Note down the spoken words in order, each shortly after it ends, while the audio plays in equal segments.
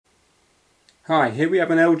Hi, here we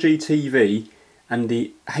have an LG TV and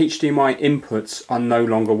the HDMI inputs are no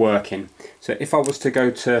longer working. So if I was to go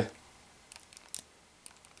to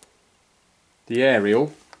the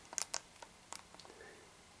aerial,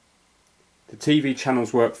 the TV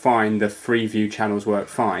channels work fine, the Freeview channels work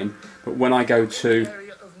fine, but when I go to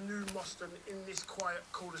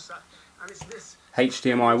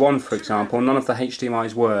HDMI 1 for example, none of the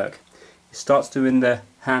HDMIs work. It starts doing the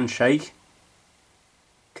handshake,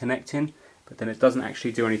 connecting, but then it doesn't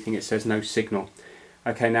actually do anything, it says no signal.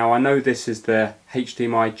 Okay, now I know this is the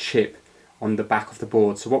HDMI chip on the back of the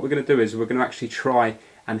board, so what we're going to do is we're going to actually try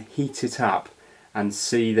and heat it up and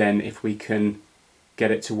see then if we can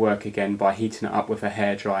get it to work again by heating it up with a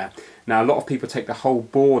hairdryer. Now a lot of people take the whole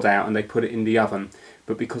board out and they put it in the oven,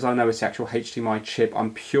 but because I know it's the actual HDMI chip,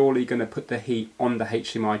 I'm purely going to put the heat on the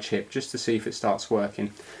HDMI chip just to see if it starts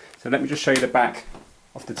working. So let me just show you the back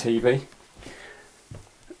of the TV.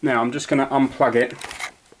 Now I'm just going to unplug it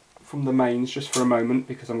from the mains just for a moment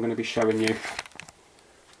because I'm going to be showing you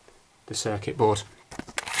the circuit board.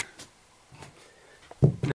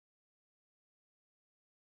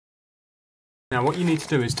 Now what you need to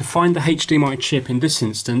do is to find the HDMI chip. In this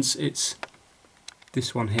instance it's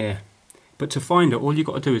this one here, but to find it all you've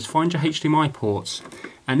got to do is find your HDMI ports,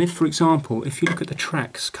 and if for example if you look at the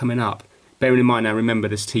tracks coming up, bearing in mind now, remember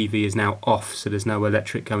this TV is now off, so there's no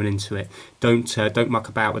electric going into it. Don't muck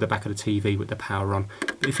about with the back of the TV with the power on.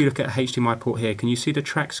 But if you look at a HDMI port here, can you see the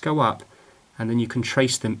tracks go up? And then you can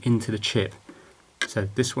trace them into the chip. So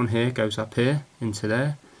this one here goes up here, into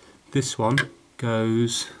there. This one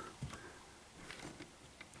goes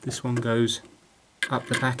up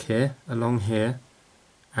the back here, along here,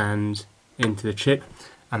 and into the chip.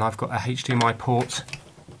 And I've got a HDMI port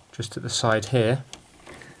just at the side here.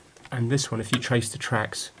 And this one, if you trace the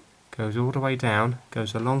tracks, goes all the way down,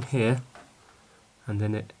 goes along here, and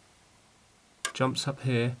then it jumps up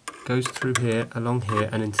here, goes through here, along here,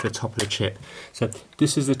 and into the top of the chip. So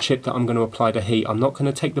this is the chip that I'm going to apply the heat. I'm not going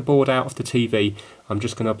to take the board out of the TV, I'm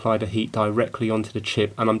just going to apply the heat directly onto the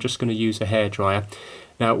chip, and I'm just going to use a hairdryer.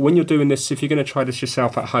 Now when you're doing this, if you're going to try this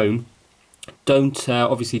yourself at home,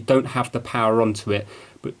 obviously don't have the power onto it,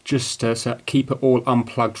 but just so keep it all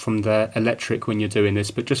unplugged from the electric when you're doing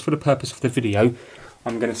this. But just for the purpose of the video,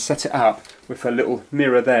 I'm going to set it up with a little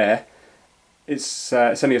mirror there. It's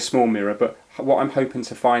only a small mirror, but what I'm hoping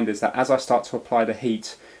to find is that as I start to apply the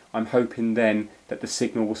heat, I'm hoping then that the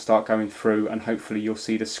signal will start going through, and hopefully you'll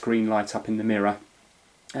see the screen light up in the mirror.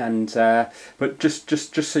 And but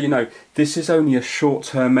just so you know, this is only a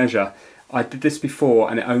short-term measure. I did this before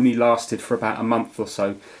and it only lasted for about a month or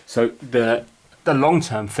so. So the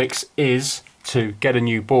long-term fix is to get a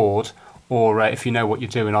new board, or if you know what you're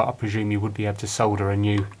doing, I presume you would be able to solder a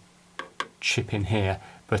new chip in here.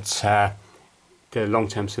 But the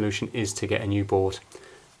long-term solution is to get a new board.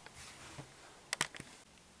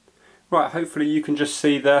 Right, hopefully you can just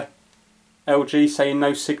see the LG saying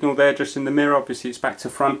no signal there just in the mirror. Obviously it's back to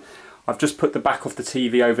front. I've just put the back of the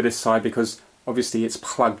TV over this side because obviously it's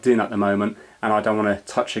plugged in at the moment and I don't want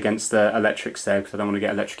to touch against the electrics there because I don't want to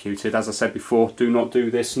get electrocuted. As I said before, do not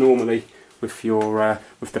do this normally with your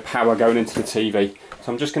with the power going into the TV.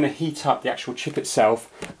 So I'm just going to heat up the actual chip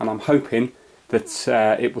itself, and I'm hoping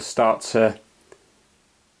that it will start to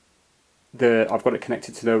I've got it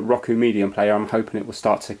connected to the Roku medium player. I'm hoping it will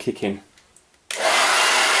start to kick in.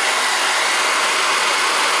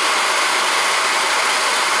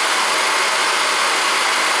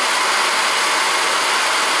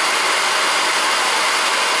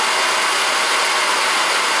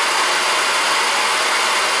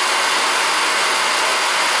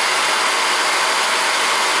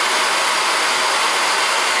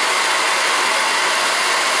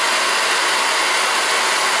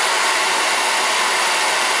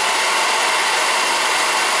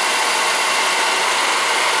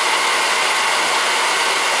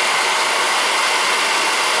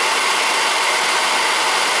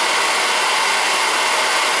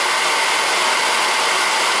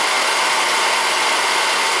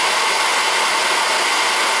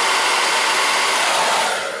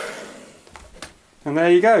 And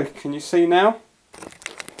there you go, can you see now?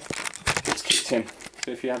 It's kicked in.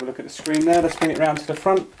 So if you have a look at the screen there, let's bring it round to the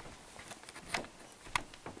front.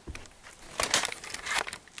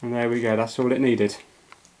 And there we go, that's all it needed.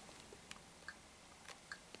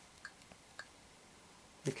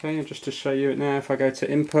 Okay, and just to show you it now, if I go to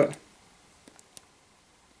input,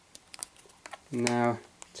 now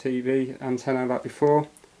TV antenna like before.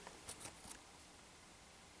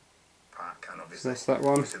 So that's that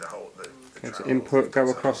one. Go to input, go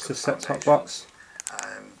across to set top box.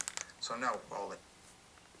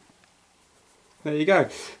 There you go.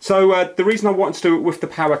 So the reason I wanted to do it with the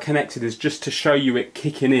power connected is just to show you it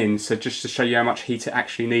kicking in, so just to show you how much heat it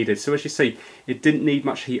actually needed. So as you see, it didn't need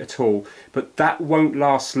much heat at all, but that won't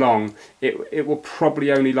last long. It will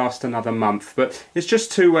probably only last another month, but it's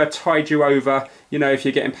just to tide you over, you know, if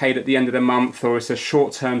you're getting paid at the end of the month, or it's a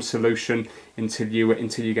short-term solution until you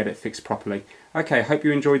get it fixed properly. Okay, hope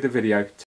you enjoyed the video.